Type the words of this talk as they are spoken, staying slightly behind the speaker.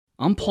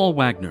I'm Paul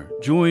Wagner.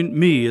 Join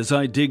me as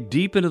I dig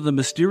deep into the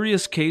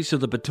mysterious case of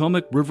the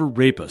Potomac River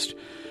rapist.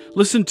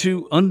 Listen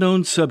to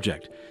Unknown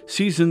Subject,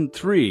 Season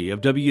 3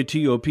 of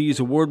WTOP's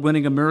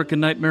award-winning American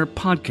Nightmare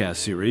podcast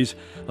series,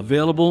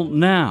 available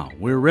now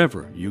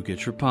wherever you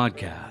get your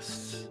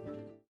podcasts.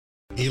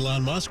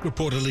 Elon Musk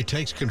reportedly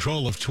takes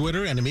control of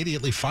Twitter and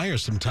immediately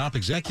fires some top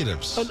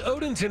executives. An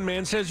Odenton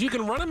man says you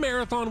can run a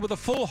marathon with a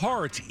full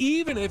heart,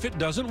 even if it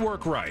doesn't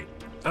work right.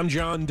 I'm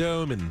John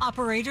Doman.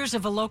 Operators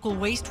of a local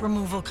waste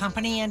removal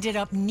company ended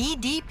up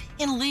knee-deep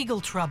in legal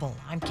trouble.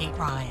 I'm Kate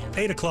Ryan.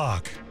 8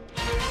 o'clock.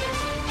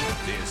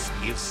 This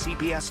is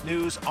CBS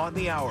News on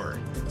the Hour,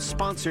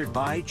 sponsored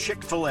by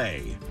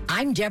Chick-fil-A.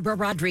 I'm Deborah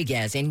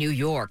Rodriguez in New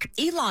York.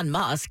 Elon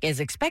Musk is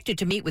expected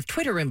to meet with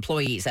Twitter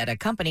employees at a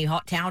company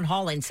town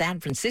hall in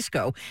San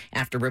Francisco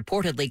after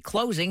reportedly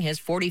closing his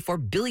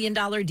 $44 billion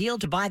deal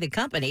to buy the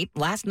company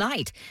last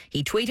night.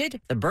 He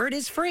tweeted, "The bird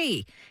is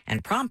free,"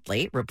 and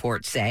promptly,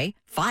 reports say,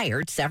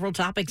 fired several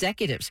top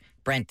executives.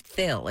 Brent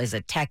Thill is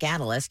a tech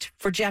analyst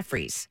for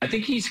Jefferies. I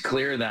think he's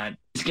clear that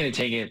he's going to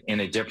take it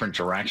in a different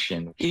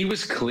direction. He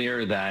was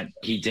clear that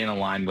he didn't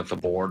align with the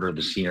board or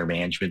the senior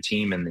management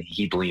team, and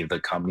he believed the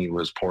company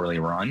was poorly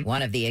run.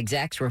 One of the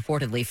execs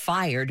reportedly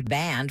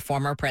banned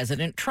former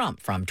President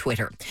Trump from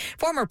Twitter.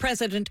 Former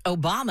President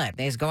Obama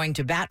is going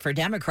to bat for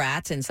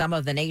Democrats in some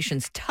of the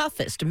nation's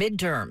toughest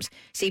midterms.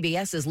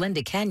 CBS's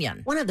Linda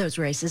Kenyon. One of those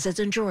races is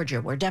in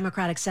Georgia, where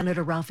Democratic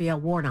Senator Raphael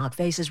Warnock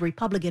faces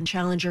Republican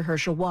challenger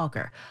Herschel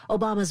Walker.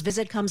 Obama's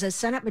visit comes as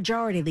Senate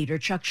Majority Leader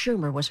Chuck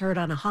Schumer was heard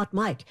on a hot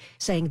mic,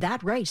 saying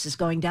that race is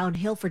going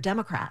downhill for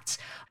Democrats.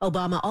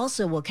 Obama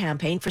also will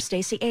campaign for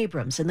Stacey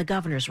Abrams in the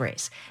governor's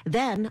race.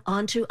 Then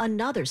on to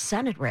another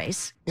Senate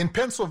race. In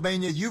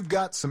Pennsylvania, you've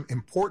got some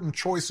important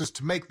choices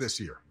to make this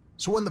year.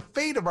 So when the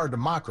fate of our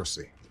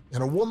democracy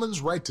and a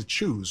woman's right to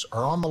choose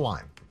are on the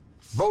line,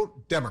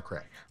 vote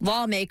Democrat.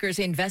 Lawmakers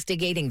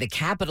investigating the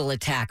Capitol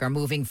attack are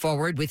moving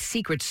forward with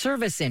Secret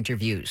Service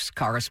interviews.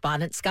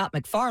 Correspondent Scott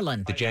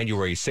McFarland. The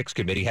January 6th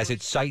committee has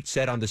its sights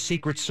set on the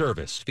Secret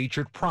Service,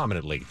 featured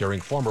prominently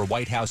during former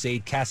White House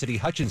aide Cassidy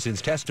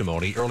Hutchinson's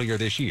testimony earlier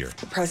this year.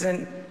 The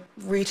president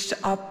reached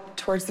up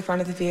towards the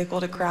front of the vehicle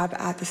to grab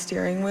at the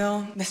steering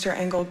wheel. Mr.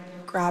 Engel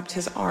grabbed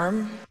his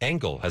arm.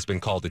 Engel has been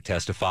called to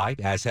testify,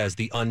 as has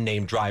the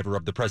unnamed driver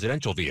of the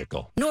presidential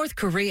vehicle. North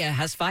Korea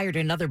has fired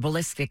another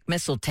ballistic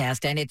missile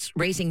test, and it's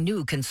raising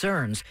new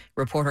concerns.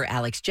 Reporter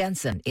Alex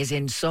Jensen is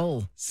in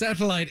Seoul.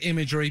 Satellite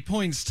imagery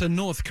points to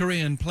North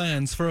Korean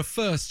plans for a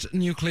first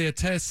nuclear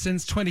test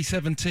since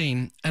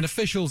 2017, and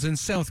officials in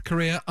South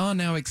Korea are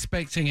now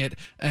expecting it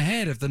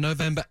ahead of the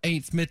November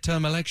 8th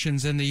midterm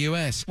elections in the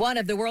U.S. One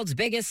of the world's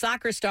biggest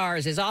soccer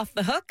stars is off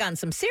the hook on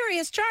some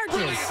serious charges.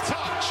 Brilliant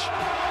touch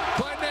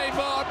by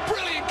Neymar.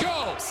 Brilliant goal.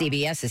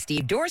 CBS's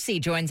Steve Dorsey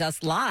joins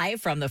us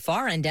live from the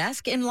Foreign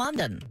Desk in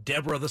London.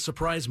 Deborah, the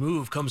surprise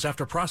move comes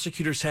after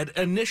prosecutors had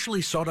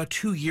initially sought a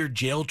 2-year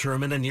jail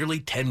term and a nearly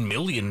 $10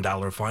 million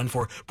fine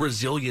for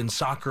Brazilian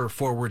soccer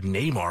forward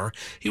Neymar.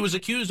 He was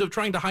accused of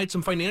trying to hide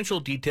some financial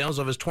details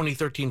of his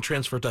 2013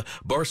 transfer to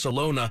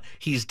Barcelona.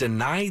 He's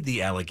denied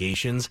the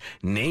allegations.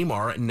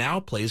 Neymar now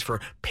plays for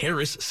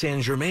Paris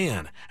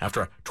Saint-Germain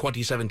after a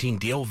 2017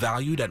 deal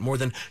valued at more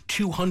than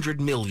 $200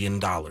 million.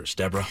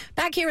 Deborah.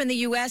 Back here in the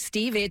U.S.,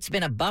 Steve, it's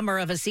been a bummer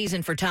of a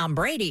season for Tom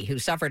Brady, who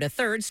suffered a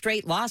third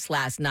straight loss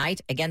last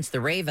night against the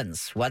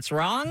Ravens. What's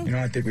wrong?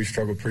 I think we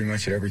struggled pretty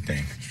much at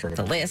everything.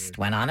 The list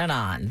went on and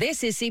on.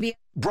 This is CBS.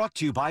 Brought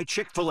to you by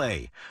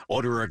Chick-fil-A.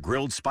 Order a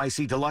grilled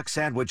spicy deluxe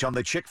sandwich on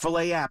the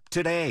Chick-fil-A app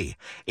today.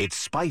 It's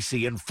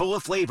spicy and full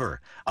of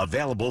flavor.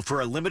 Available for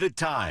a limited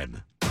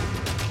time.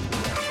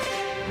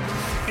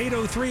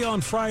 8:03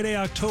 on Friday,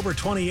 October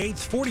 28th,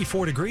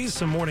 44 degrees,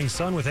 some morning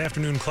sun with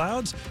afternoon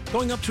clouds,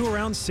 going up to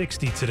around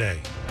 60 today.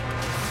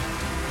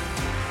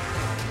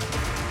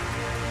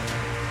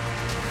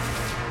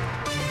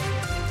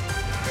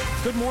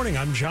 Good morning,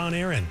 I'm John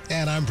Aaron.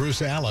 And I'm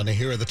Bruce Allen.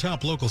 Here are the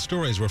top local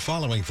stories we're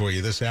following for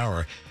you this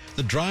hour.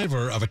 The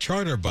driver of a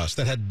charter bus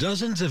that had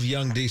dozens of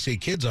young D.C.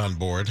 kids on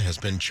board has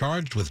been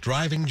charged with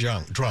driving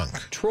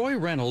drunk. Troy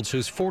Reynolds,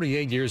 who's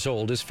 48 years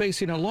old, is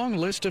facing a long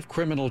list of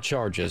criminal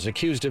charges,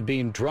 accused of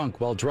being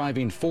drunk while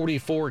driving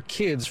 44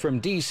 kids from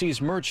D.C.'s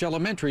Murch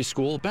Elementary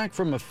School back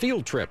from a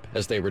field trip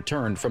as they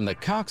returned from the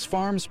Cox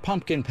Farms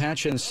Pumpkin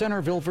Patch in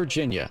Centerville,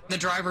 Virginia. The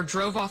driver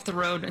drove off the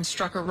road and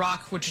struck a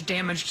rock, which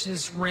damaged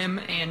his rim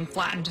and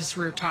flattened his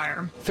rear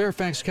tire.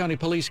 Fairfax County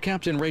Police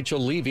Captain Rachel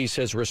Levy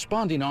says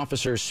responding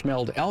officers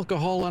smelled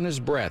alcohol on his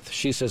breath.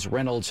 She says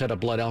Reynolds had a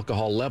blood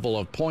alcohol level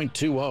of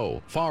 .20,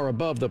 far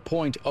above the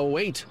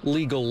 .08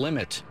 legal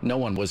limit. No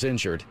one was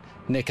injured.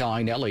 Nick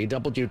Einelli,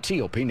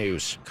 WTOP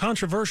News.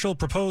 Controversial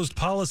proposed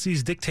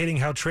policies dictating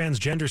how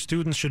transgender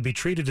students should be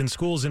treated in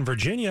schools in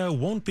Virginia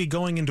won't be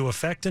going into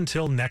effect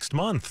until next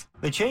month.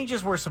 The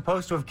changes were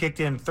supposed to have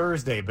kicked in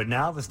Thursday, but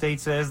now the state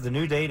says the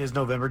new date is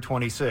November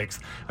 26th.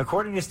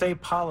 According to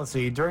state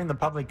policy, during the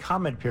public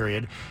comment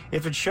period,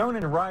 if it's shown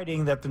in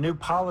writing that the new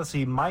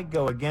policy might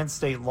go against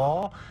state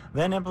law,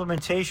 then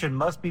implementation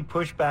must be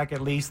pushed back at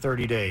least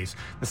 30 days.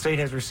 The state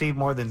has received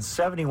more than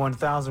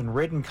 71,000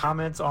 written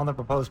comments on the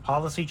proposed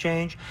policy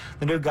change.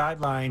 The new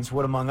guidelines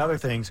would, among other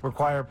things,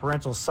 require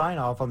parental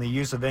sign-off on the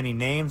use of any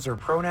names or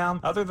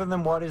pronoun other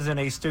than what is in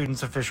a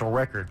student's official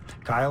record.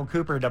 Kyle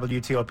Cooper,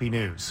 WTOP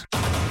News.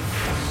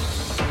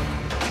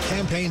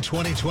 Campaign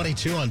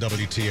 2022 on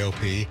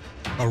WTOP.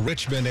 A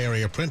Richmond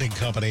area printing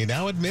company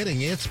now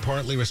admitting it's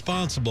partly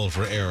responsible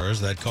for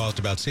errors that caused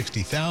about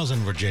 60,000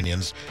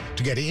 Virginians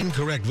to get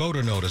incorrect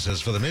voter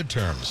notices for the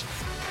midterms.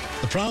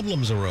 The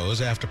problems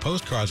arose after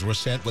postcards were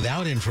sent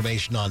without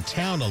information on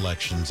town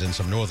elections in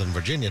some Northern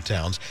Virginia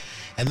towns,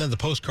 and then the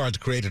postcards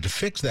created to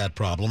fix that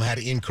problem had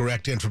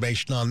incorrect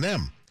information on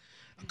them.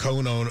 A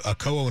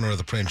co-owner of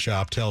the print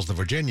shop tells the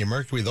Virginia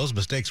Mercury those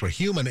mistakes were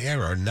human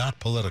error, not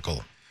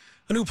political.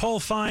 A new poll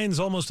finds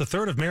almost a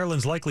third of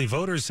Maryland's likely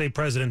voters say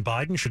President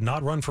Biden should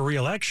not run for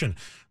re-election.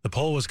 The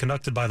poll was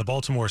conducted by the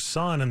Baltimore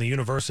Sun and the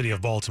University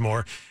of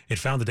Baltimore. It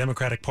found the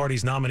Democratic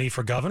Party's nominee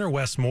for governor,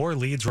 Wes Moore,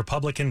 leads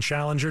Republican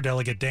challenger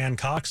Delegate Dan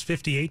Cox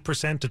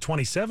 58% to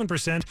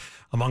 27%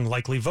 among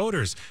likely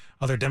voters.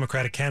 Other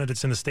Democratic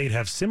candidates in the state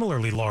have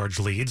similarly large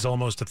leads.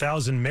 Almost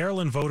 1,000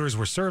 Maryland voters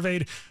were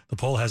surveyed. The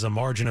poll has a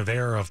margin of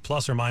error of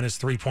plus or minus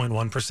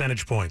 3.1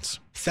 percentage points.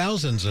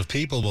 Thousands of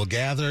people will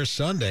gather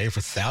Sunday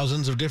for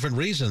thousands of different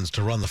reasons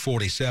to run the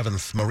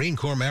 47th Marine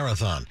Corps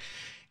Marathon.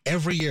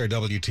 Every year,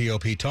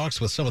 WTOP talks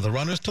with some of the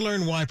runners to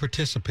learn why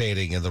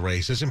participating in the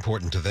race is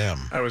important to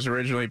them. I was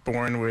originally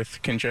born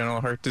with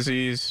congenital heart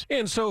disease.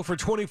 And so for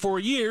 24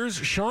 years,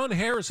 Sean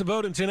Harris of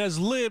Odenton has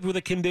lived with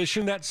a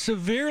condition that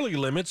severely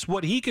limits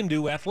what he can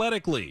do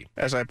athletically.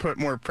 As I put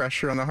more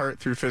pressure on the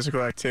heart through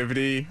physical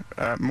activity,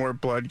 more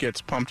blood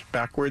gets pumped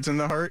backwards in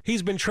the heart.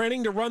 He's been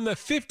training to run the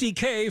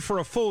 50K for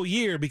a full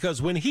year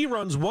because when he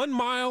runs 1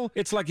 mile,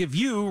 it's like if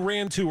you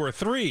ran 2 or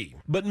 3.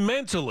 But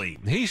mentally,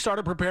 he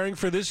started preparing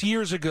for this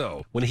years ago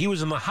when he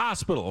was in the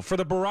hospital for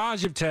the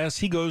barrage of tests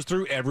he goes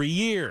through every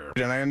year.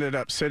 And I ended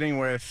up sitting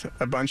with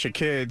a bunch of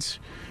kids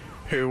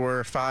who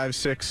were 5,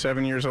 6,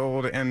 7 years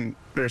old and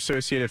their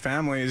associated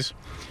families.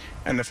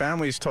 And the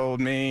families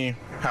told me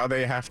how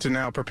they have to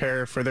now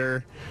prepare for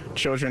their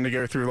children to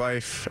go through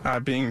life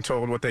being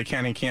told what they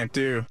can and can't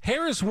do.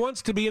 Harris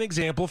wants to be an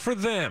example for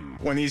them.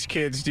 When these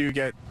kids do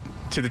get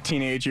to the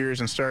teenage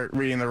years and start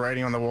reading the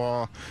writing on the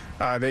wall,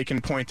 they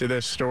can point to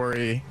this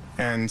story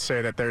and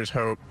say that there's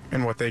hope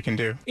in what they can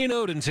do. In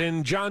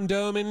Odenton, John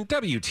Doman,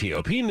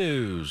 WTOP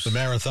News. The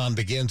marathon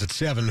begins at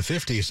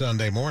 7:50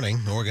 Sunday morning.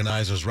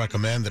 Organizers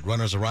recommend that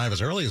runners arrive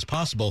as early as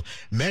possible.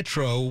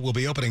 Metro will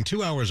be opening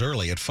 2 hours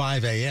early at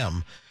 5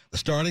 a.m. The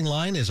starting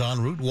line is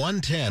on Route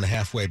 110,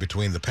 halfway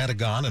between the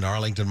Pentagon and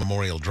Arlington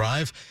Memorial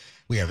Drive.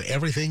 We have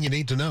everything you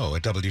need to know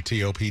at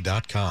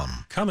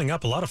WTOP.com. Coming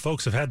up, a lot of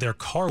folks have had their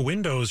car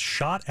windows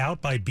shot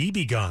out by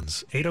BB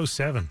guns.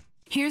 8:07.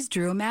 Here's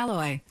Drew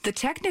Malloy, the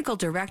Technical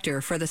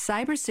Director for the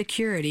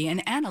Cybersecurity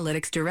and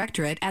Analytics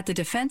Directorate at the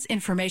Defense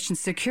Information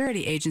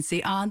Security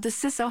Agency on the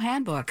CISO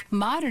Handbook,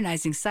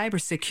 Modernizing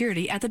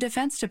Cybersecurity at the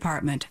Defense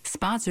Department,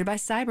 sponsored by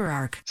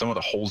CyberArk. Some of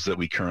the holes that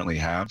we currently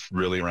have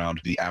really around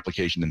the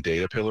application and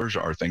data pillars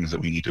are things that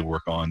we need to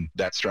work on.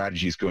 That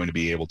strategy is going to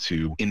be able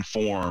to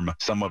inform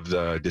some of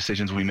the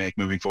decisions we make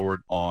moving forward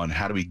on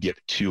how do we get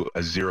to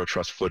a zero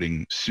trust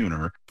footing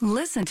sooner.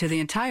 Listen to the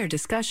entire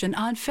discussion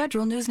on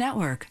Federal News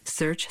Network.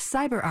 Search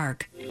CyberArk.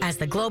 As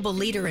the global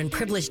leader in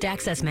privileged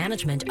access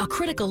management, a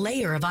critical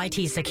layer of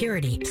IT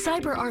security,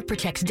 CyberArk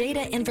protects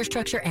data,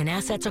 infrastructure, and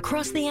assets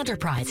across the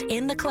enterprise,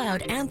 in the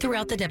cloud, and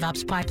throughout the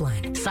DevOps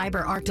pipeline.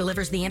 CyberArk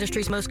delivers the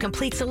industry's most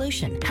complete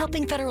solution,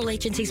 helping federal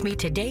agencies meet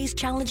today's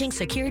challenging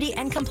security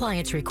and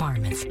compliance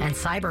requirements. And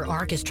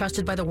CyberArk is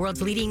trusted by the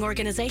world's leading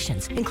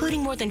organizations,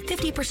 including more than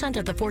 50%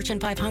 of the Fortune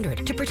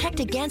 500, to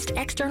protect against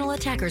external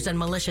attackers and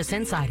malicious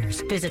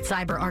insiders. Visit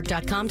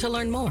cyberark.com to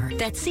learn more.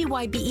 That's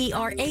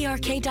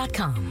CYBERARK.com.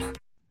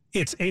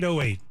 It's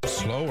 8:08.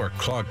 Slow or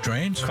clogged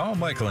drains? Call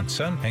Michael &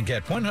 Son and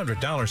get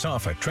 $100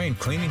 off a drain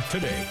cleaning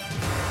today.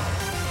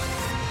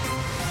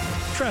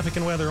 Traffic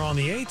and weather on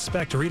the 8th.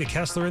 Back to Rita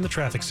Kessler in the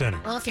traffic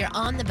center. Well, if you're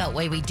on the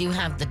Beltway, we do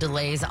have the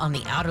delays on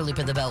the outer loop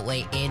of the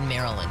Beltway in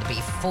Maryland.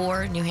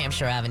 Before New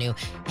Hampshire Avenue,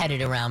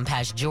 headed around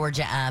past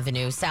Georgia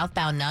Avenue.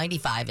 Southbound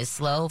 95 is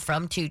slow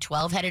from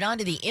 212, headed on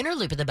to the inner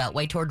loop of the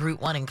Beltway toward Route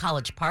 1 in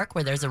College Park,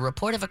 where there's a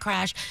report of a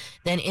crash.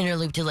 Then inner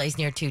loop delays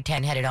near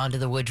 210, headed on to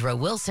the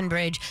Woodrow-Wilson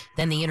Bridge.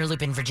 Then the inner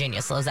loop in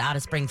Virginia slows out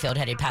of Springfield,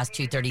 headed past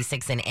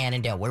 236 in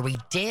Annandale, where we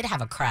did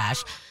have a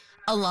crash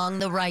along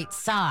the right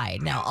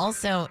side. Now,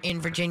 also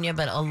in Virginia,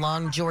 but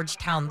along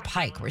Georgetown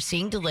Pike. We're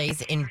seeing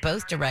delays in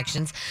both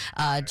directions,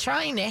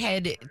 trying to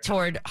head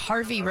toward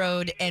Harvey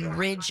Road and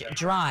Ridge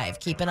Drive.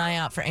 Keep an eye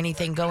out for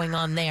anything going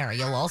on there.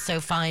 You'll also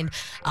find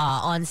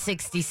on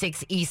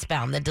 66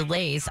 eastbound, the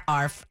delays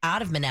are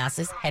out of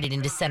Manassas, headed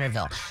into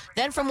Centerville.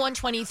 Then from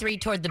 123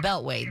 toward the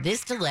Beltway.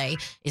 This delay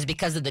is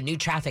because of the new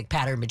traffic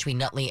pattern between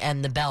Nutley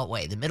and the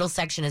Beltway. The middle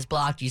section is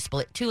blocked. You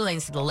split 2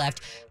 lanes to the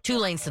left, 2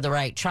 lanes to the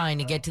right, trying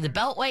to get to the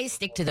Beltway.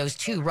 Stick to those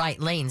 2 right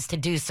lanes to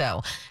do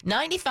so.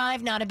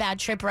 95, not a bad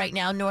trip right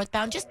now,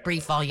 northbound. Just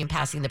brief volume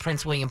passing the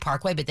Prince William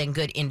Parkway, but then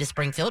good into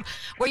Springfield,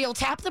 where you'll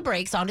tap the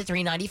brakes onto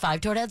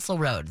 395 toward Edsel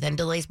Road. Then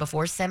delays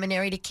before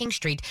Seminary to King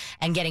Street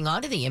and getting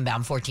onto the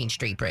inbound 14th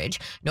Street Bridge.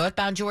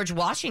 Northbound George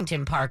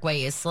Washington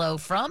Parkway is slow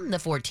from the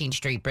 14th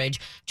Street Bridge,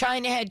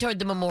 trying to head toward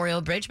the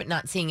Memorial Bridge, but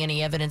not seeing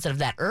any evidence of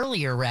that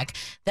earlier wreck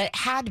that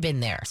had been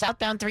there.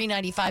 Southbound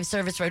 395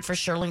 Service Road for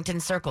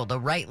Shirlington Circle. The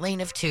right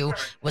lane of 2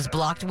 was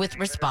blocked with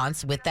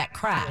response with that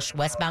crash.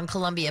 Westbound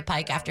Columbia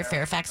Pike after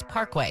Fairfax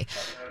Parkway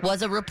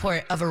was a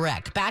report of a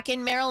wreck. Back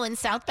in Maryland,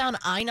 southbound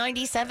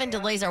I-97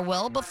 delays are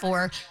well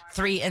before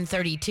 3 and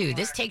 32.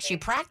 This takes you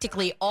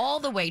practically all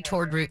the way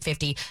toward Route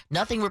 50.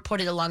 Nothing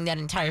reported along that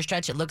entire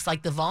stretch. It looks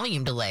like the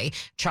volume delay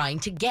trying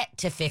to get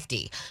to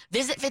 50.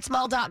 Visit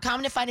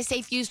fitzmall.com to find a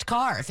safe used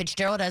car.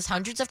 Fitzgerald has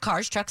hundreds of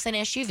cars, trucks, and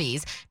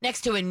SUVs.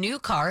 Next to a new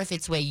car, if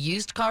it's way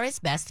used car is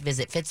best,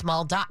 visit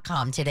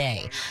fitzmall.com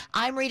today.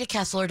 I'm Rita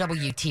Kessler,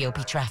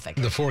 WTOP Traffic.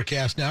 The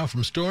forecast now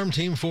from Storm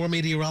Team 4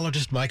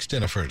 meteorologist Mike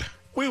Stiniford.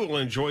 We will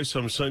enjoy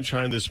some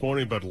sunshine this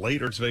morning, but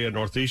later today a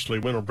northeasterly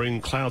wind will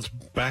bring clouds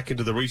back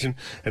into the region,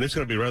 and it's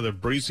going to be rather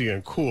breezy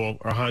and cool.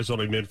 Our highs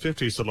only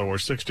mid-50s to lower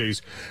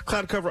 60s.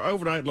 Cloud cover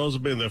overnight, lows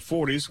will be in the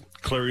 40s.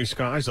 Clearing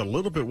skies, a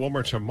little bit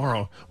warmer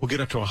tomorrow. We'll get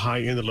up to a high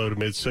in the low to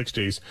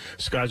mid-60s.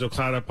 Skies will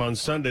cloud up on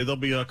Sunday. There'll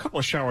be a couple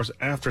of showers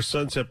after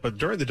sunset, but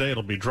during the day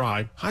it'll be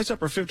dry. Highs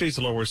upper 50s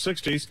to lower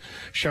 60s.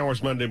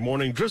 Showers Monday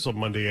morning, drizzle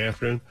Monday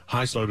afternoon.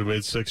 Highs low to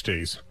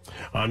mid-60s.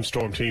 I'm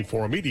Storm Team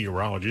 4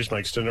 meteorologist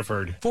Mike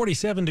Stiniford.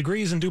 47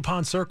 degrees in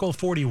DuPont Circle,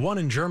 41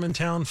 in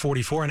Germantown,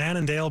 44 in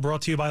Annandale,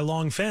 brought to you by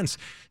Long Fence.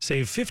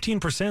 Save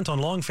 15% on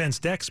Long Fence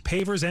decks,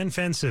 pavers, and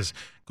fences.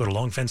 Go to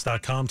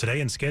longfence.com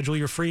today and schedule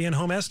your free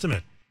in-home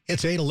estimate.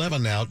 It's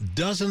 8:11 now.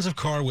 Dozens of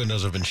car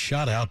windows have been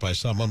shot out by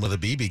someone with a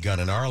BB gun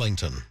in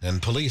Arlington,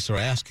 and police are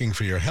asking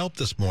for your help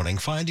this morning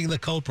finding the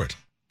culprit.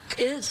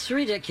 It's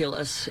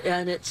ridiculous,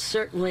 and it's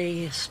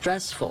certainly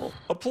stressful.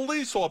 A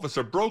police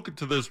officer broke it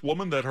to this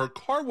woman that her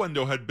car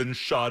window had been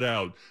shot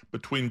out.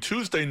 Between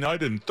Tuesday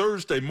night and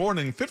Thursday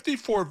morning,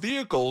 54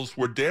 vehicles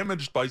were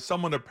damaged by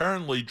someone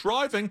apparently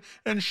driving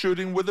and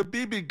shooting with a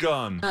BB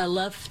gun. I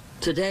left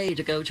today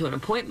to go to an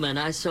appointment.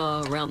 I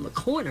saw around the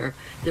corner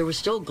there was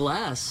still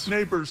glass.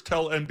 Neighbors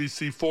tell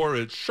NBC4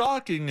 it's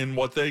shocking in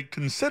what they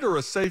consider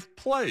a safe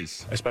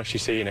place. Especially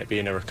seeing it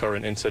being a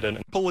recurrent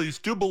incident. Police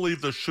do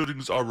believe the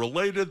shootings are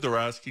related. They're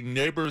asking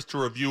neighbors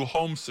to review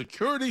home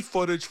security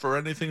footage for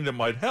anything that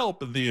might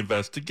help in the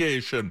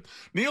investigation.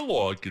 Neil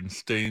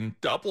Augenstein,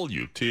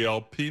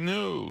 WTLP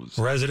News.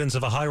 Residents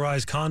of a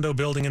high-rise condo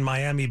building in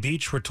Miami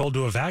Beach were told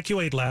to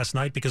evacuate last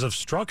night because of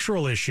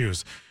structural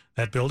issues.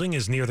 That building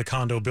is near the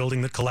condo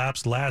building that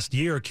collapsed last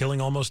year,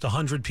 killing almost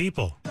 100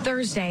 people.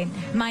 Thursday,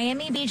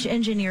 Miami Beach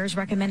engineers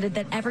recommended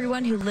that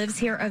everyone who lives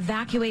here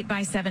evacuate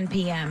by 7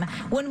 p.m.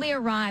 When we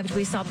arrived,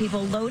 we saw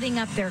people loading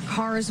up their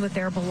cars with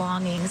their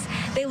belongings.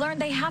 They learned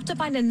they have to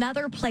find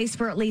another place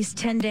for at least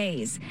 10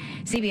 days.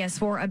 CBS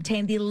 4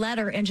 obtained the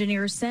letter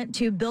engineers sent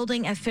to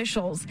building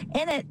officials.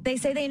 In it, they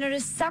say they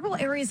noticed several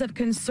areas of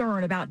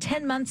concern about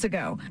 10 months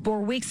ago.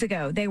 4 weeks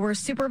ago, they were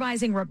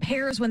supervising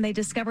repairs when they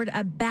discovered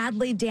a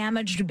badly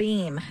damaged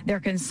beam.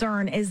 Their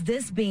concern is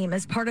this beam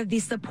is part of the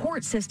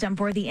support system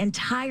for the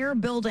entire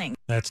building.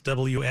 That's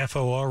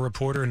WFOR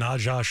reporter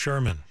Najah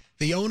Sherman.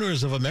 The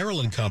owners of a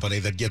Maryland company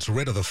that gets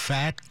rid of the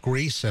fat,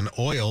 grease, and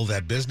oil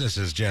that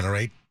businesses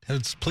generate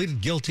has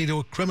pleaded guilty to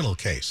a criminal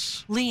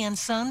case. Lee &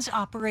 Sons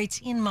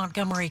operates in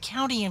Montgomery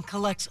County and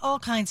collects all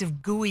kinds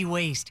of gooey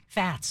waste,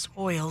 fats,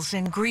 oils,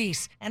 and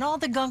grease. And all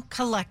the gunk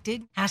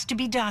collected has to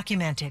be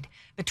documented.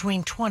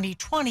 Between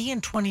 2020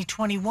 and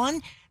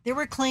 2021, there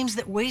were claims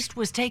that waste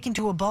was taken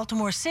to a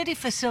Baltimore City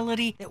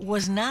facility that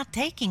was not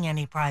taking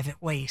any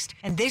private waste.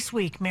 And this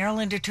week,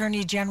 Maryland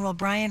Attorney General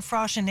Brian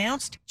Frosh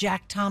announced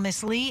Jack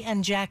Thomas Lee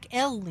and Jack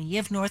L. Lee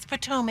of North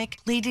Potomac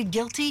pleaded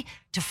guilty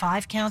to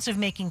 5 counts of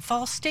making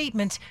false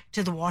statements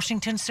to the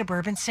Washington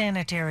Suburban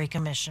Sanitary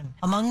Commission.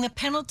 Among the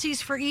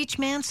penalties for each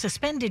man,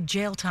 suspended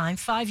jail time,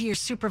 5 years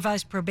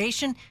supervised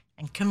probation,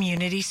 and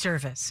community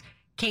service.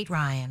 Kate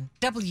Ryan,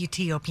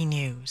 WTOP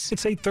News.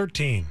 It's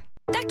 8:13.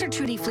 Dr.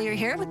 Trudy Fleer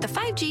here with the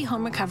 5G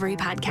Home Recovery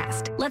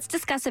Podcast. Let's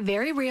discuss a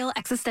very real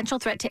existential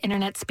threat to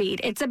internet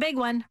speed. It's a big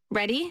one.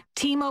 Ready?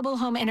 T-Mobile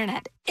Home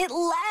Internet. It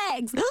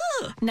lags.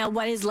 Ugh. Now,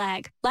 what is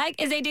lag? Lag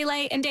is a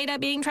delay in data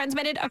being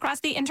transmitted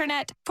across the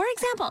internet. For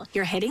example,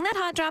 you're hitting that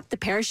hot drop, the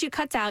parachute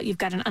cuts out, you've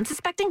got an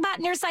unsuspecting bot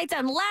in your sights,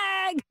 and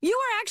lag! You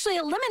were actually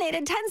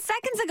eliminated 10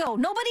 seconds ago.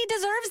 Nobody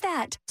deserves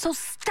that. So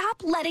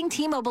stop letting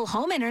T-Mobile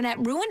Home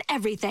Internet ruin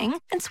everything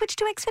and switch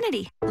to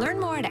Xfinity. Learn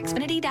more at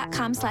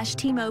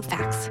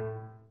xfinity.com/TMOFax.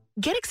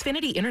 Get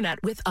Xfinity Internet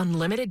with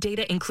unlimited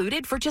data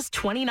included for just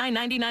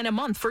 $29.99 a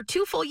month for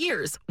 2 full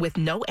years with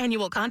no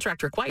annual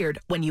contract required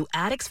when you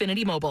add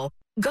Xfinity Mobile.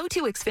 Go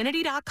to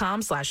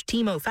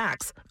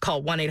xfinity.com/TMOFax,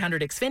 call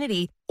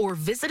 1-800-XFINITY, or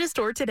visit a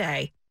store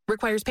today.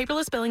 Requires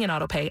paperless billing and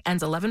autopay.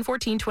 Ends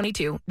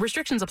 11/14/22.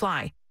 Restrictions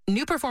apply.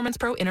 New Performance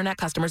Pro Internet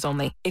customers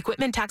only.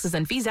 Equipment, taxes,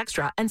 and fees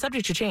extra and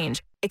subject to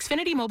change.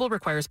 Xfinity Mobile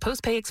requires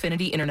post-pay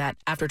Xfinity Internet.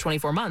 After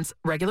 24 months,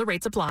 regular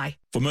rates apply.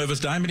 For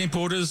Mervis Diamond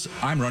Importers,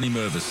 I'm Ronnie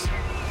Mervis.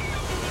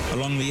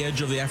 Along the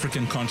edge of the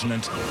African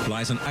continent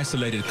lies an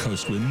isolated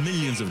coast where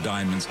millions of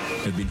diamonds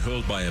have been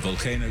hurled by a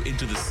volcano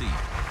into the sea.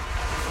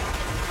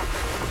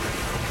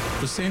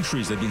 For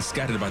centuries, they've been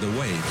scattered by the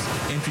waves.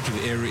 Entry to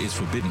the area is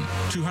forbidden.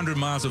 200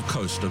 miles of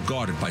coast are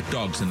guarded by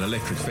dogs and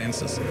electric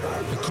fences.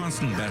 A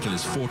constant battle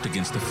is fought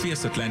against the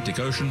fierce Atlantic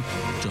Ocean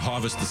to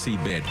harvest the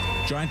seabed.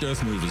 Giant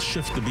earth movers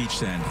shift the beach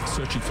sand,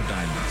 searching for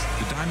diamonds.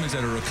 The diamonds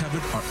that are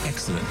recovered are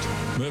excellent.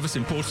 Mervis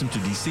imports them to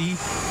DC,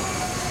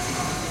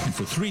 and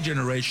for 3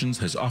 generations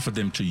has offered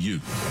them to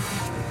you.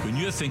 When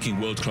you're thinking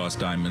world-class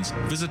diamonds,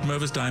 visit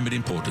Mervis Diamond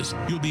Importers.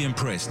 You'll be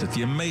impressed at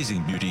the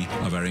amazing beauty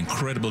of our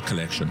incredible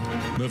collection.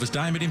 Mervis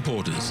Diamond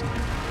Importers.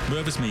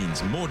 Mervis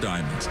means more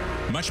diamonds,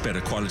 much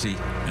better quality,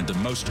 and the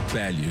most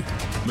value.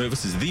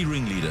 Mervis is the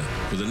ring leader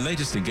for the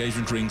latest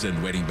engagement rings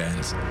and wedding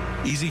bands.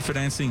 Easy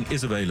financing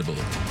is available.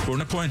 For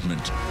an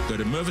appointment, go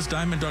to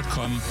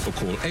mervisdiamond.com or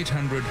call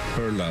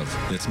 800-HER-LOVE.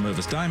 That's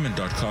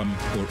mervisdiamond.com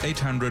or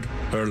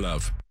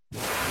 800-HER-LOVE.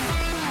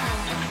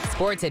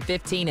 Sports at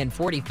 15 and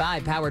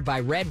 45, powered by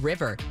Red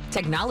River.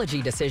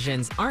 Technology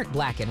decisions aren't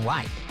black and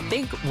white.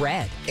 Think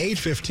red.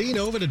 8:15,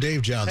 over to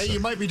Dave Johnson. Hey, you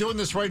might be doing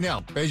this right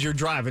now as you're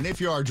driving.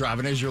 If you are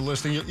driving, as you're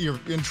listening,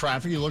 you're in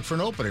traffic, you look for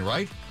an opening,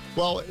 right?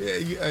 Well,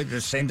 the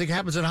same thing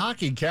happens in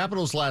hockey.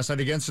 Capitals last night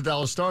against the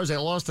Dallas Stars. They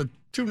lost 2-0.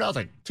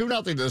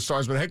 2-0 to the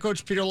Stars. But head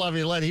coach Peter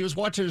Laviolette, he was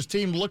watching his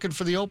team looking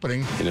for the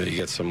opening. You know, you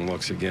get some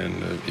looks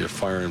again. You're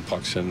firing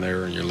pucks in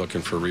there, and you're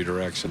looking for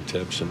redirects and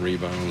tips and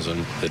rebounds,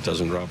 and it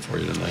doesn't drop for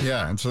you tonight.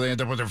 Yeah, and so they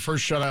end up with their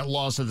first shutout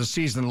loss of the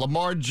season.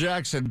 Lamar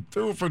Jackson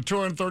threw for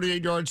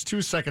 238 yards,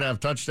 2 second-half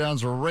touchdowns.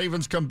 The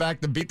Ravens come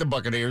back to beat the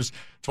Buccaneers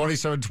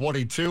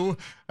 27-22.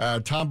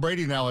 Tom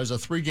Brady now has a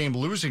 3-game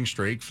losing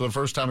streak for the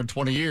first time in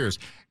 20 years.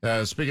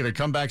 Speaking of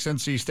comebacks,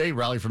 NC State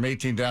rallied from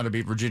 18 down to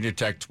beat Virginia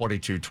Tech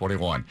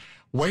 22-21.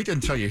 Wait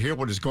until you hear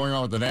what is going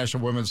on with the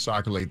National Women's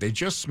Soccer League. They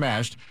just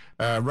smashed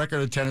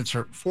record attendance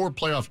for 4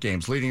 playoff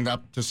games leading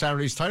up to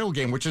Saturday's title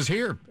game, which is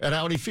here at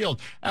Audi Field.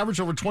 Average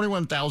over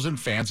 21,000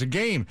 fans a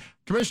game.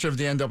 Commissioner of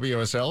the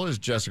NWSL is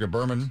Jessica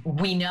Berman.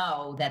 We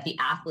know that the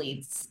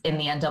athletes in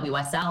the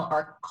NWSL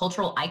are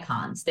cultural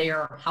icons. They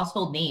are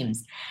household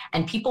names,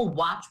 and people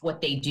watch what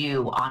they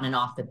do on and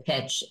off the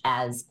pitch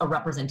as a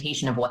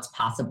representation of what's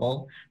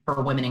possible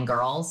for women and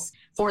girls.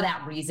 For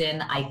that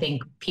reason, I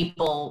think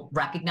people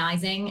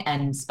recognizing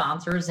and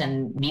sponsors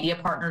and media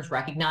partners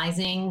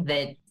recognizing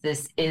that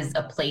this is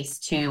a place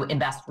to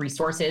invest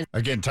resources.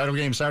 Again, title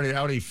game Saturday at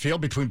Audi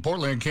Field between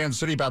Portland and Kansas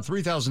City, about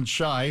 3,000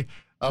 shy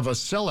of a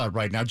sellout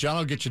right now. John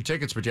will get you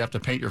tickets, but you have to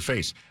paint your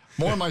face.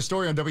 More on my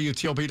story on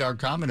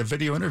WTOP.com and a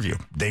video interview.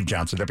 Dave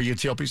Johnson,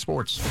 WTOP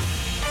Sports.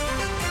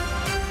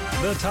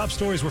 The top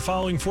stories we're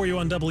following for you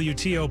on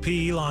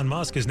WTOP. Elon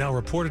Musk is now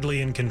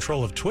reportedly in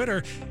control of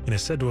Twitter and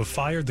is said to have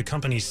fired the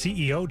company's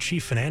CEO,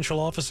 chief financial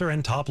officer,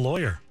 and top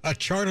lawyer. A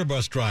charter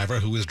bus driver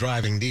who was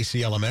driving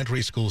D.C.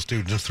 elementary school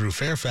students through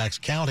Fairfax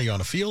County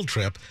on a field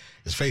trip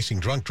is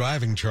facing drunk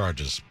driving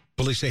charges.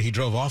 Police say he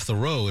drove off the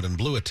road and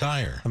blew a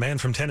tire. A man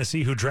from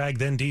Tennessee who dragged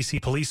then D.C.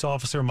 police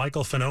officer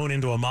Michael Fanone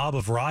into a mob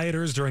of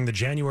rioters during the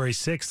January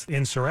 6th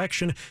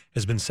insurrection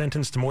has been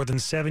sentenced to more than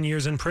 7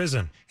 years in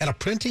prison. And a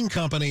printing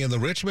company in the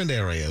Richmond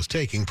area is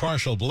taking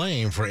partial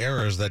blame for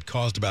errors that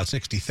caused about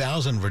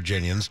 60,000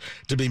 Virginians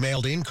to be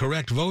mailed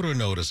incorrect voter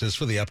notices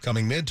for the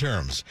upcoming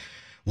midterms.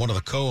 One of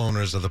the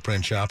co-owners of the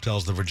print shop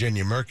tells the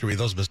Virginia Mercury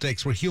those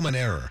mistakes were human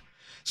error.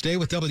 Stay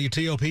with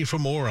WTOP for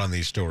more on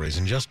these stories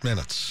in just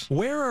minutes.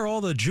 Where are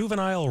all the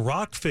juvenile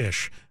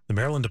rockfish? The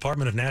Maryland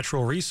Department of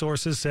Natural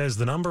Resources says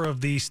the number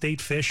of the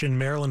state fish in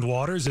Maryland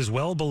waters is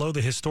well below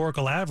the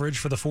historical average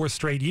for the 4th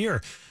straight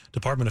year.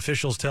 Department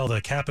officials tell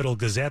the Capital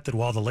Gazette that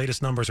while the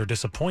latest numbers are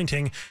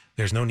disappointing,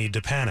 there's no need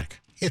to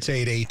panic. It's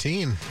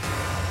 8:18.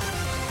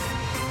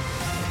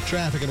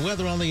 Traffic and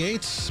weather on the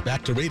 8s.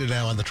 Back to Rita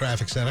now on the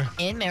Traffic Center.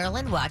 In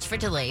Maryland, watch for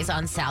delays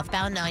on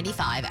southbound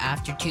 95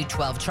 after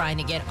 212 trying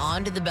to get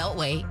onto the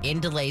Beltway in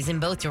delays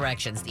in both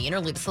directions. The inner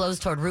loop slows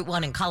toward Route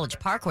 1 and College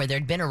Park where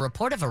there'd been a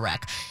report of a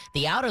wreck.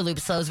 The outer loop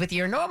slows with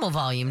your normal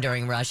volume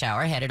during rush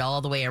hour, headed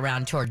all the way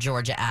around toward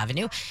Georgia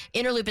Avenue.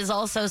 Inner loop is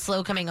also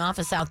slow coming off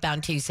of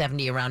southbound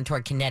 270 around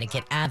toward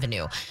Connecticut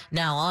Avenue.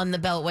 Now on the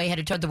Beltway,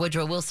 headed toward the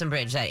Woodrow Wilson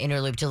Bridge, that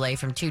inner loop delay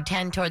from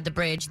 210 toward the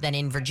bridge, then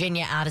in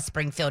Virginia out of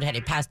Springfield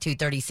headed past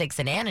 236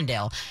 in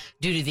Annandale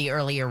due to the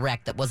earlier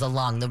wreck that was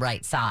along the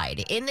right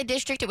side. In the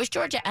district, it was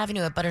Georgia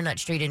Avenue at Butternut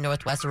Street in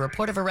Northwest. A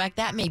report of a wreck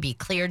that may be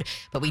cleared,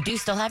 but we do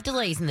still have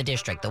delays in the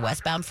district. The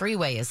westbound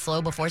freeway is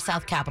slow before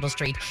South Capitol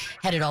Street,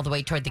 headed all the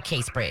way toward the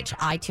Case Bridge.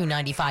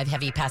 I-295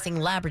 heavy passing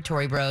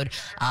Laboratory Road.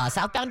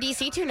 Southbound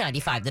DC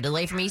 295, the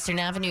delay from Eastern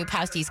Avenue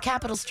past East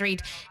Capitol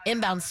Street.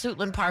 Inbound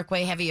Suitland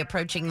Parkway heavy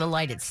approaching the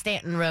light at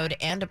Stanton Road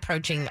and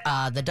approaching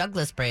the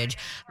Douglas Bridge.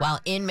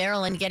 While in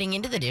Maryland, getting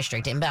into the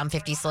district, inbound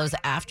 50 slows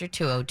after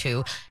 202,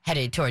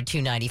 headed toward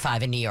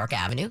 295 in New York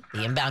Avenue.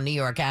 The inbound New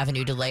York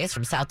Avenue delay is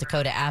from South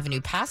Dakota Avenue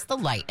past the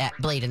light at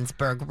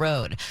Bladensburg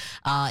Road.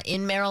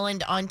 In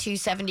Maryland on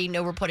 270,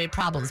 no reported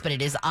problems, but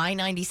it is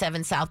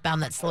I-97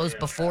 southbound that slows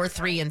before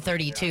 3 and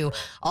 32,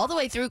 all the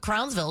way through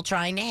Crownsville,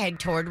 trying to head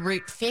toward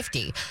Route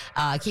 50.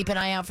 Keep an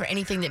eye out for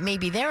anything that may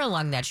be there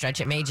along that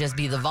stretch. It may just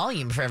be the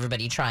volume for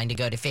everybody trying to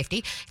go to 50.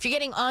 If you're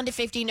getting on to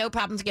 50, no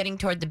problems getting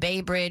toward the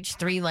Bay Bridge,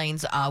 3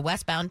 lanes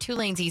westbound, 2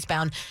 lanes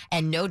eastbound,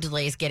 and no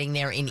delays getting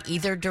there in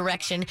either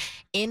direction.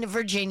 In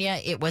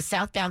Virginia, it was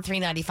southbound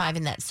 395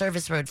 in that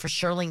service road for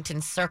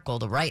Shirlington Circle.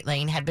 The right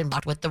lane had been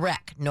blocked with the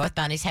wreck.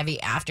 Northbound is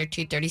heavy after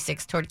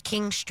 236 toward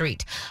King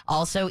Street.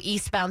 Also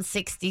eastbound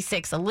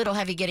 66, a little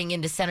heavy getting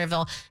into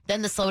Centerville.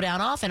 Then the slowdown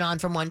off and on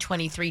from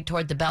 123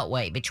 toward the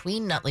Beltway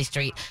between Nutley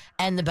Street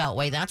and the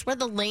Beltway. That's where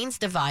the lanes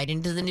divide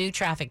into the new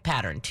traffic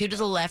pattern. 2 to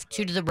the left,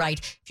 2 to the right.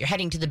 If you're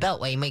heading to the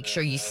Beltway, make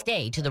sure you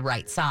stay to the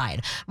right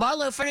side.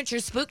 Marlowe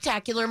Furniture's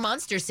Spooktacular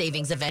Monster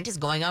Savings event is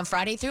going on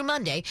Friday through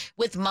Monday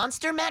with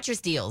Monster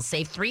Mattress Deals.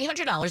 Save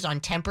 $300 on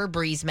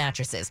Tempur-Breeze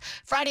mattresses.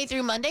 Friday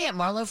through Monday at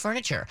Marlowe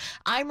Furniture.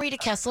 I'm Rita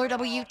Kessler,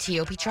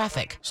 WTOP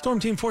Traffic. Storm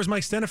Team 4's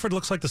Mike Steniford.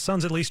 Looks like the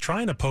sun's at least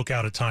trying to poke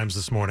out at times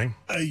this morning.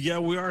 Yeah,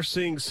 we are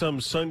seeing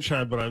some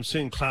sunshine, but I'm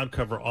seeing cloud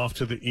cover off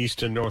to the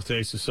east and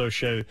northeast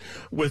associated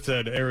with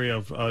that area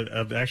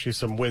of actually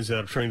some winds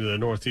that are turning to the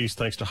northeast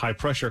thanks to high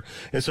pressure.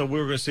 And so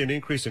we're going to see an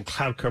increase in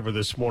cloud cover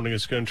this morning.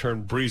 It's going to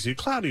turn breezy,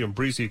 cloudy and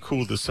breezy,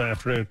 cool this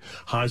afternoon.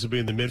 Highs will be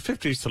in the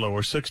mid-50s to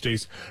lower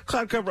 60s.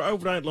 Cloud cover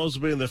overnight, lows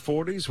will be in the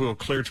 40s. We'll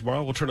clear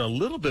tomorrow. We'll turn a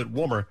little bit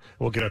warmer.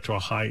 We'll get up to a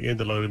high in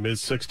the low to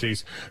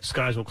mid-60s.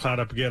 Skies will cloud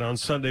up again on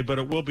Sunday, but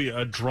it will be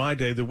a dry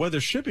day. The weather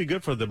should be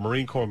good for the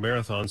Marine Corps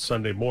Marathon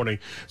Sunday morning.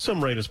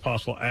 Some rain is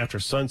possible after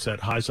sunset.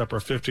 Highs upper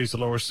 50s to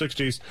lower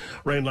 60s.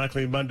 Rain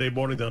likely Monday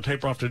morning. They'll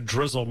taper off to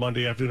drizzle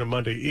Monday afternoon and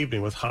Monday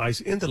evening with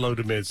highs in the low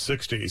to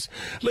mid-60s.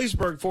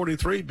 Leesburg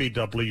 43,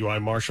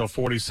 BWI Marshall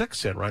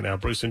 46, and right now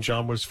Bruce and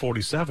John was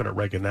 47 at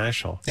Reagan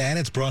National. And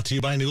it's brought to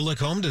you by New Look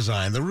Home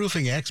Design, the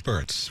roofing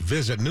experts.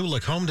 Visit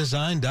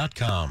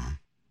newlookhomedesign.com.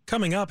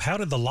 Coming up, how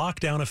did the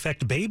lockdown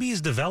affect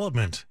babies'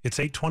 development? It's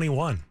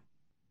 8:21.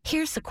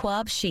 Here's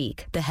Saqab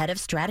Sheikh, the head of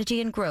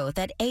strategy and growth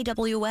at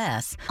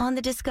AWS, on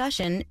the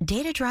discussion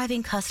Data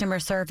Driving Customer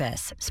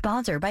Service,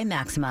 sponsored by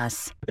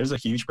Maximus. There's a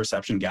huge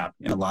perception gap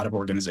in a lot of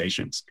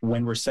organizations.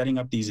 When we're setting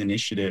up these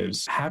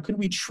initiatives, how can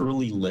we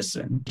truly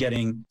listen?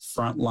 Getting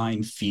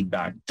frontline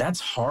feedback,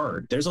 that's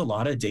hard. There's a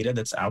lot of data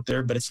that's out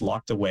there, but it's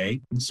locked away.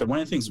 So one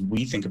of the things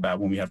we think about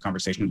when we have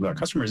conversations with our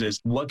customers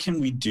is what can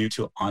we do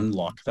to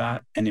unlock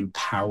that and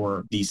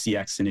empower these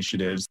CX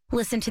initiatives?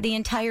 Listen to the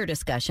entire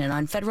discussion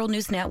on Federal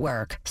News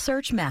Network.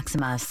 Search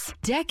Maximus.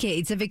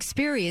 Decades of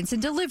experience in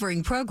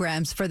delivering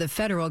programs for the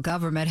federal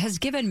government has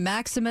given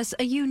Maximus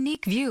a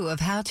unique view of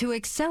how to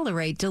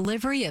accelerate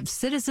delivery of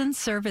citizen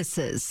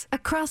services.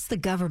 Across the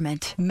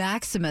government,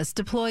 Maximus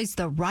deploys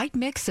the right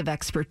mix of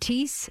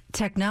expertise,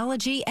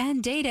 technology,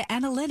 and data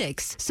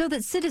analytics so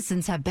that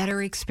citizens have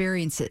better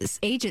experiences,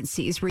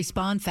 agencies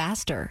respond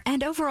faster,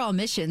 and overall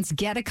missions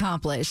get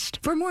accomplished.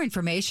 For more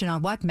information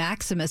on what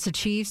Maximus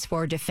achieves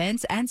for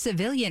defense and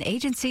civilian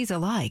agencies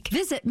alike,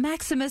 visit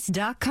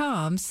maximus.com/federal.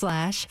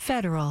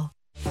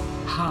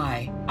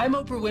 Hi, I'm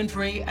Oprah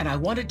Winfrey, and I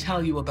want to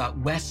tell you about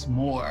Wes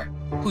Moore,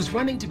 who's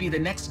running to be the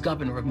next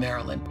governor of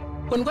Maryland.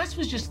 When Wes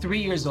was just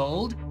 3 years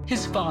old,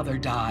 his father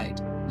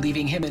died,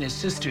 leaving him and his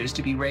sisters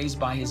to be raised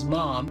by his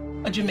mom,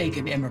 a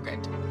Jamaican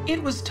immigrant.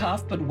 It was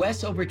tough, but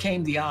Wes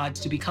overcame the odds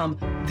to become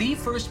the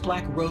first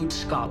Black Rhodes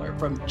Scholar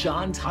from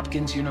Johns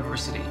Hopkins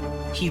University.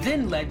 He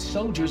then led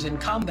soldiers in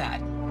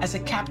combat as a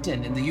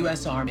captain in the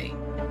U.S. Army,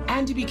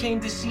 and he became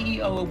the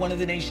CEO of one of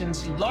the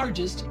nation's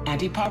largest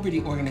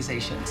anti-poverty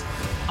organizations.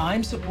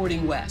 I'm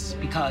supporting Wes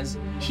because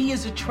he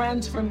is a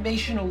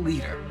transformational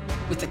leader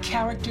with the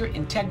character,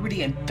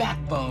 integrity, and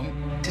backbone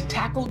to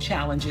tackle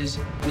challenges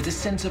with a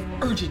sense of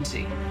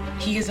urgency.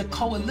 He is a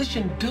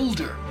coalition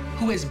builder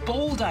who has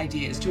bold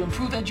ideas to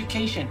improve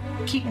education,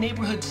 keep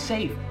neighborhoods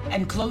safe,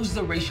 and close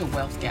the racial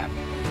wealth gap.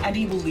 And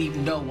he will leave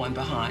no one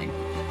behind.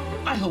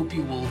 I hope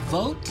you will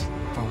vote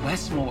for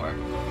Wes Moore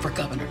for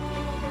governor.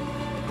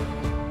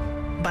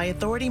 By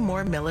authority,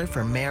 Moore Miller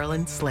for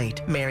Maryland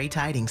Slate, Mary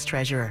Tidings,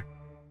 Treasurer.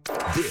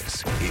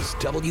 This is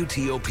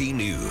WTOP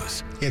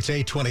News. It's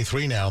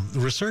 8:23 now.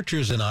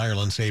 Researchers in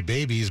Ireland say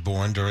babies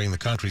born during the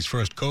country's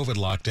first COVID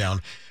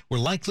lockdown were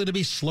likely to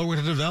be slower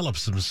to develop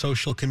some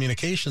social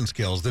communication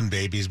skills than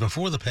babies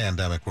before the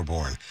pandemic were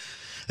born.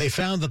 They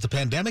found that the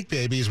pandemic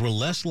babies were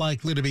less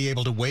likely to be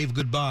able to wave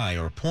goodbye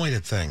or point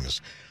at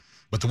things.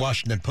 But the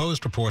Washington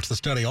Post reports the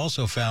study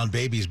also found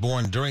babies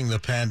born during the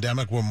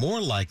pandemic were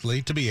more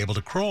likely to be able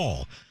to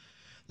crawl.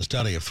 The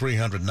study of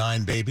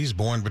 309 babies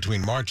born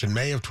between March and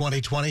May of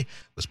 2020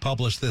 was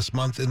published this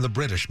month in the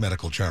British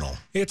Medical Journal.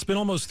 It's been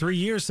almost 3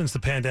 years since the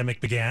pandemic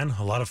began.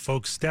 A lot of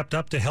folks stepped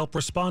up to help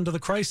respond to the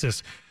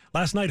crisis.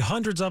 Last night,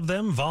 hundreds of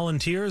them,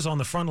 volunteers on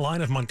the front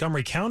line of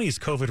Montgomery County's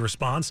COVID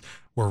response,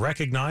 were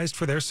recognized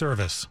for their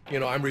service. You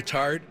know, I'm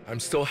retired, I'm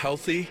still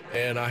healthy,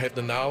 and I have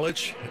the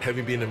knowledge.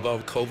 Having been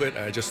involved with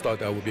COVID, I just thought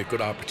that would be a good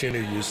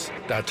opportunity to use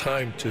that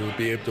time to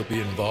be able to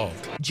be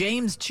involved.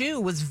 James Chu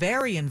was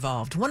very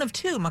involved, one of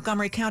 2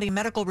 Montgomery County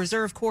Medical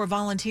Reserve Corps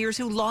volunteers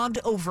who logged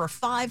over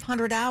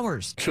 500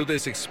 hours. Through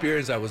this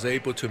experience, I was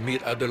able to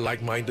meet other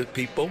like-minded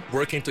people,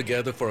 working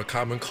together for a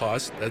common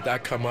cause.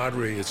 That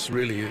camaraderie is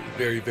really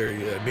very,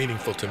 very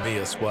meaningful to me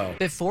as well.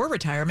 Before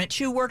retirement,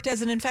 Chu worked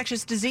as an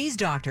infectious disease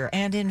doctor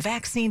and in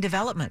vaccine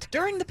development.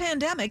 During the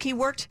pandemic, he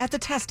worked at the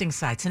testing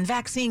sites and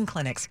vaccine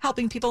clinics,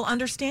 helping people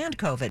understand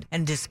COVID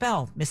and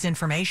dispel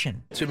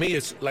misinformation. To me,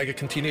 it's like a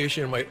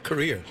continuation of my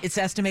career. It's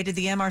estimated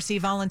the MRC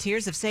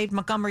volunteers have saved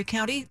Montgomery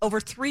County over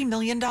 $3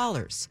 million.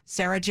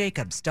 Sarah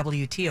Jacobs,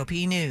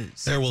 WTOP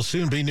News. There will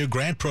soon be new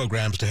grant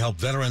programs to help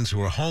veterans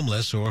who are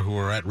homeless or who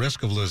are at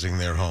risk of losing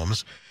their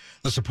homes.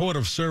 The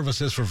Supportive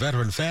Services for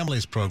Veteran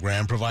Families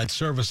program provides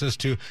services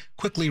to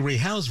quickly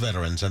rehouse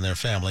veterans and their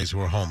families who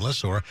are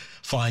homeless or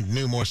find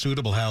new, more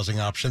suitable housing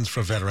options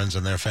for veterans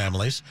and their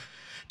families.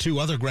 2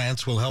 other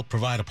grants will help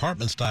provide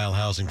apartment-style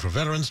housing for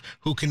veterans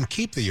who can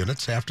keep the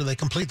units after they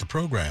complete the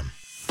program.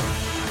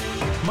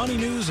 Money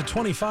news at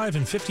 25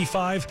 and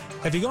 55.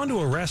 Have you gone to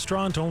a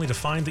restaurant only to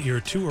find that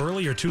you're too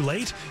early or too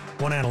late?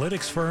 One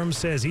analytics firm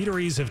says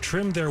eateries have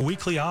trimmed their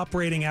weekly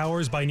operating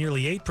hours by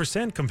nearly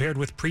 8% compared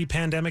with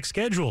pre-pandemic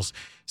schedules.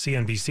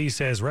 CNBC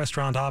says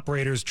restaurant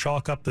operators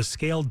chalk up the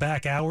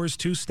scaled-back hours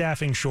to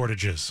staffing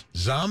shortages.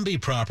 Zombie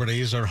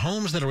properties are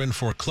homes that are in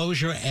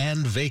foreclosure and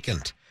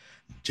vacant.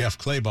 Jeff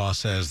Claybaugh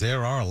says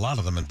there are a lot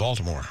of them in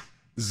Baltimore.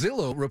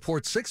 Zillow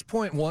reports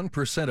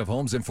 6.1% of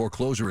homes in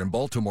foreclosure in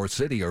Baltimore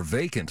City are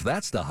vacant.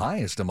 That's the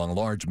highest among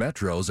large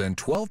metros, and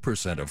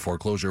 12% of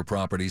foreclosure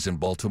properties in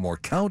Baltimore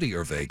County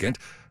are vacant,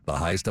 the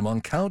highest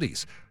among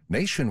counties.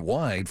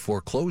 Nationwide,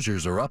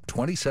 foreclosures are up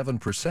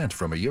 27%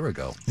 from a year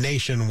ago.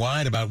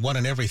 Nationwide, about 1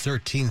 in every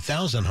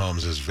 13,000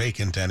 homes is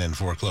vacant and in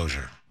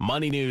foreclosure.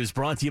 Money News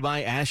brought to you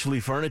by Ashley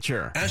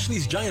Furniture.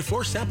 Ashley's Giant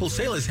Floor Sample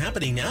Sale is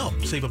happening now.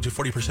 Save up to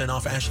 40%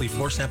 off Ashley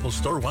Floor Samples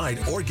store-wide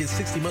or get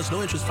 60 months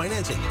no-interest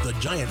financing. The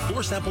Giant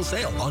Floor Sample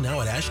Sale, all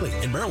now at Ashley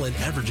in Maryland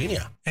and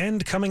Virginia.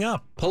 And coming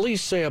up.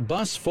 Police say a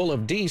bus full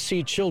of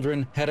D.C.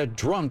 children had a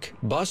drunk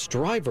bus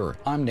driver.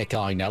 I'm Nick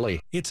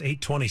Ainelli. It's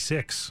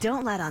 8:26.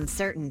 Don't let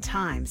uncertain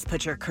times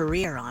put your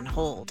career on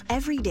hold.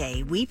 Every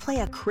day, we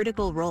play a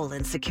critical role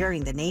in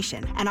securing the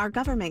nation, and our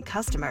government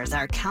customers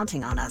are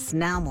counting on us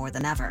now more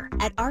than ever.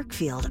 At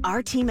Arkfield,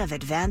 our team of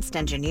advanced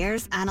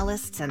engineers,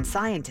 analysts, and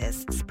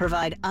scientists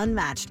provide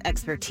unmatched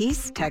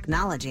expertise,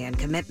 technology, and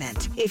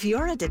commitment. If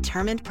you're a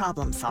determined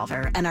problem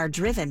solver and are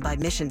driven by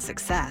mission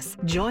success,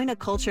 join a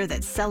culture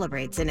that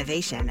celebrates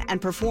innovation and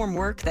perform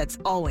work that's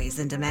always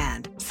in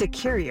demand.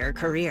 Secure your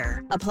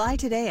career. Apply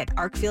today at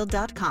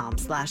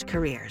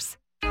arkfield.com/careers.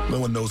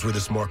 No one knows where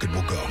this market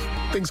will go.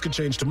 Things could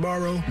change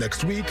tomorrow,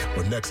 next week,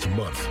 or next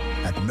month.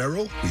 At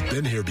Merrill, we've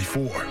been here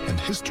before, and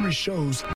history shows